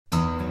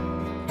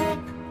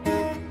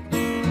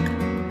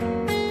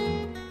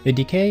The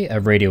decay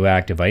of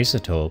radioactive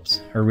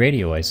isotopes, or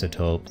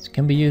radioisotopes,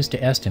 can be used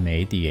to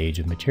estimate the age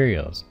of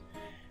materials.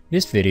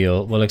 This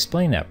video will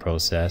explain that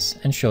process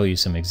and show you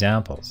some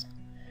examples.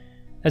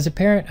 As a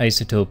parent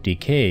isotope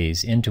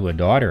decays into a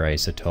daughter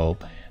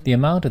isotope, the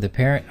amount of the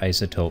parent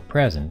isotope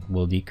present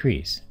will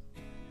decrease,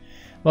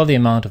 while the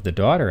amount of the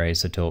daughter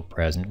isotope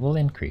present will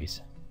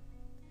increase.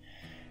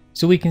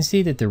 So we can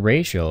see that the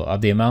ratio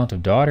of the amount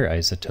of daughter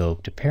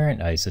isotope to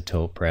parent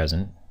isotope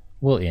present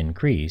will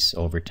increase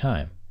over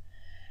time.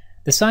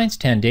 The Science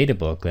 10 data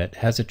booklet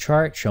has a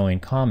chart showing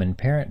common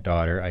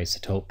parent-daughter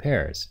isotope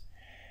pairs.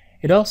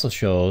 It also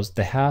shows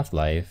the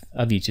half-life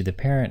of each of the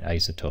parent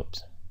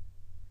isotopes.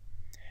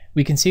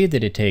 We can see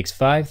that it takes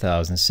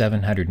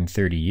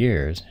 5,730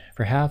 years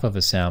for half of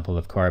a sample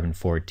of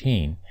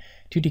carbon-14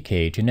 to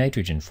decay to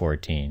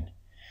nitrogen-14,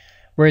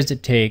 whereas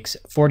it takes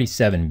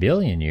 47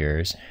 billion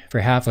years for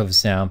half of a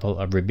sample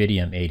of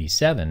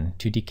rubidium-87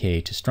 to decay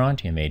to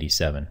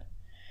strontium-87.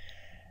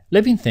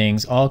 Living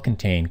things all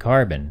contain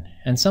carbon,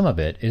 and some of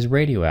it is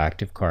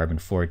radioactive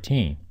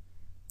carbon-14.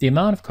 The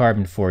amount of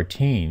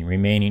carbon-14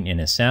 remaining in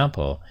a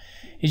sample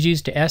is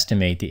used to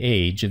estimate the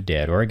age of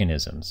dead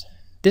organisms.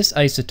 This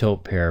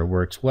isotope pair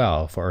works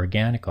well for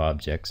organic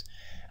objects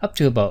up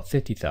to about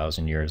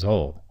 50,000 years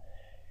old.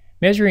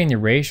 Measuring the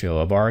ratio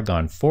of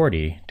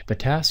argon-40 to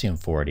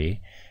potassium-40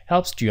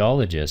 helps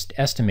geologists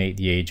estimate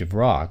the age of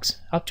rocks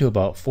up to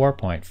about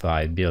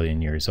 4.5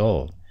 billion years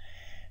old,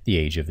 the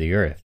age of the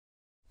Earth.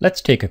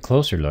 Let's take a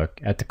closer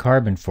look at the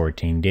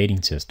carbon-14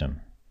 dating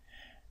system.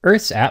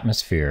 Earth's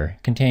atmosphere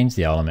contains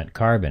the element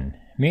carbon,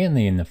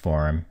 mainly in the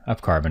form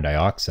of carbon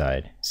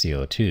dioxide,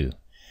 CO2.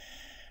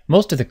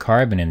 Most of the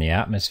carbon in the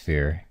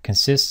atmosphere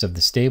consists of the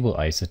stable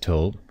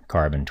isotope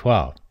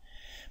carbon-12,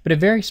 but a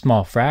very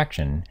small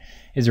fraction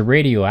is a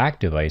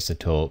radioactive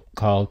isotope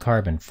called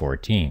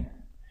carbon-14.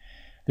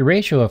 The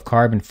ratio of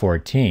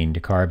carbon-14 to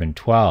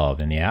carbon-12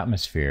 in the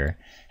atmosphere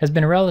has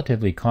been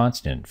relatively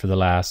constant for the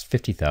last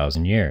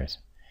 50,000 years.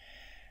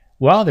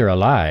 While they're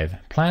alive,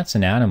 plants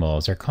and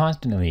animals are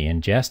constantly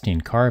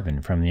ingesting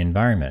carbon from the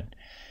environment,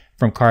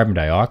 from carbon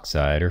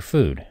dioxide or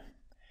food.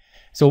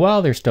 So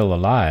while they're still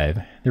alive,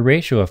 the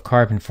ratio of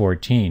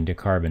carbon-14 to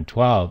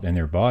carbon-12 in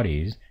their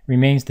bodies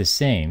remains the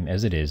same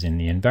as it is in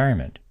the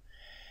environment.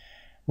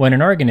 When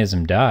an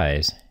organism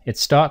dies, it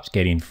stops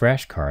getting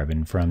fresh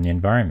carbon from the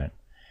environment.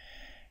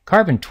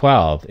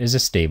 Carbon-12 is a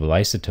stable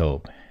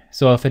isotope,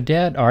 so if a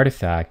dead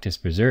artifact is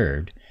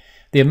preserved,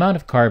 the amount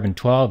of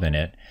carbon-12 in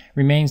it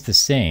remains the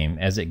same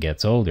as it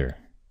gets older.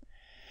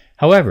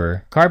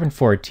 However,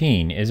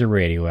 carbon-14 is a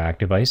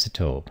radioactive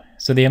isotope,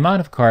 so the amount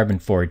of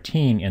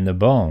carbon-14 in the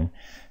bone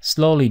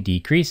slowly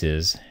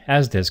decreases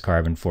as this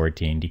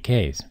carbon-14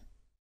 decays.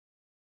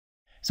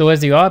 So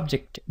as the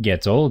object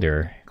gets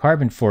older,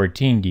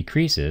 carbon-14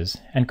 decreases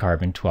and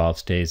carbon-12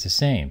 stays the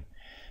same,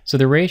 so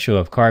the ratio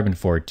of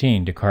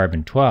carbon-14 to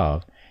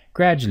carbon-12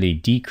 gradually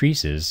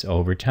decreases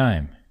over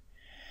time.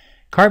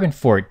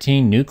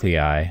 Carbon-14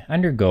 nuclei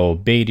undergo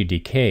beta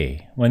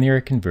decay when they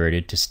are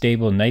converted to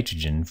stable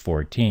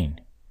nitrogen-14.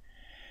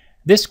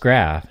 This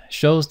graph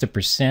shows the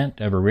percent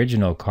of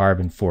original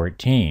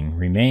carbon-14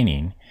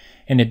 remaining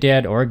in a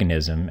dead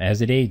organism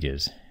as it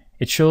ages.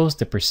 It shows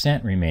the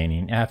percent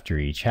remaining after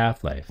each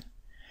half-life.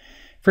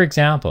 For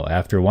example,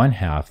 after one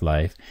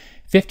half-life,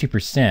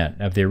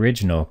 50% of the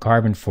original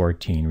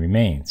carbon-14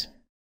 remains.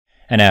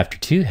 And after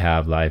two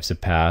half-lives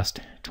have passed,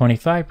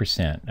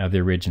 25% of the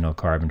original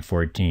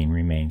carbon-14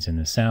 remains in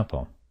the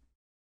sample.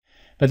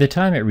 By the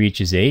time it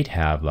reaches 8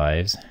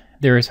 half-lives,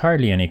 there is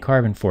hardly any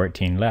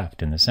carbon-14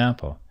 left in the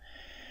sample.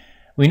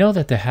 We know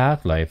that the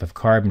half-life of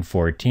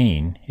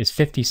carbon-14 is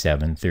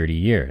 5730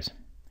 years.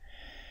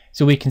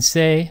 So we can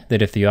say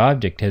that if the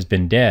object has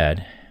been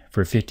dead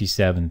for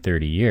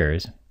 5730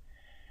 years,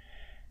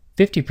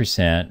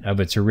 50% of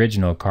its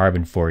original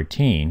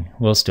carbon-14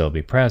 will still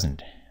be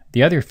present.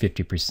 The other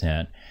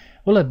 50%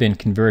 will have been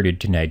converted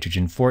to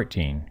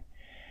nitrogen-14.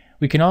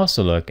 We can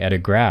also look at a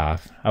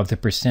graph of the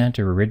percent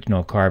of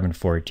original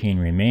carbon-14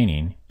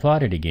 remaining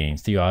plotted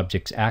against the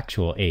object's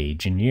actual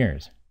age in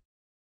years.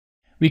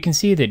 We can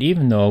see that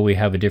even though we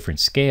have a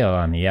different scale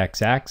on the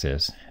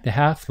x-axis, the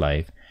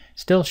half-life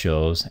still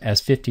shows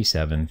as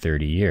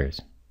 5730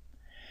 years.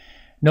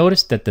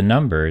 Notice that the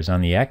numbers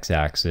on the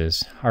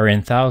x-axis are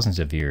in thousands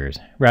of years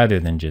rather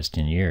than just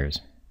in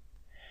years.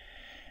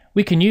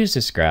 We can use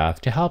this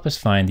graph to help us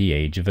find the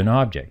age of an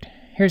object.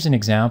 Here's an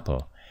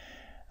example.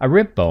 A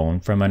rib bone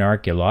from an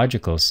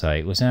archaeological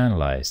site was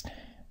analyzed.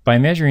 By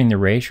measuring the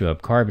ratio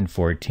of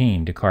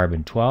carbon-14 to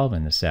carbon-12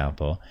 in the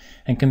sample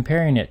and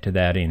comparing it to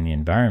that in the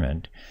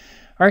environment,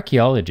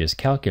 archaeologists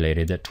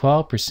calculated that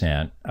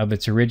 12% of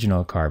its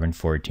original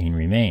carbon-14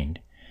 remained.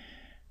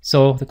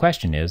 So the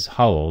question is,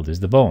 how old is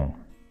the bone?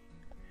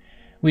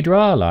 We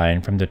draw a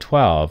line from the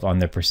 12 on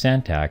the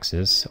percent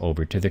axis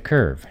over to the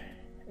curve.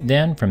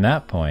 Then, from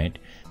that point,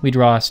 we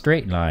draw a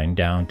straight line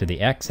down to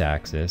the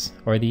x-axis,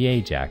 or the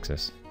age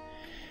axis.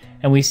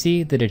 And we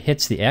see that it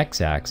hits the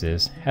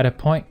x-axis at a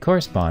point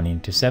corresponding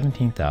to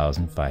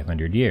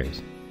 17,500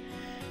 years.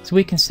 so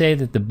we can say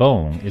that the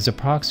bone is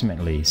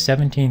approximately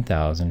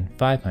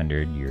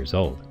 17,500 years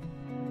old.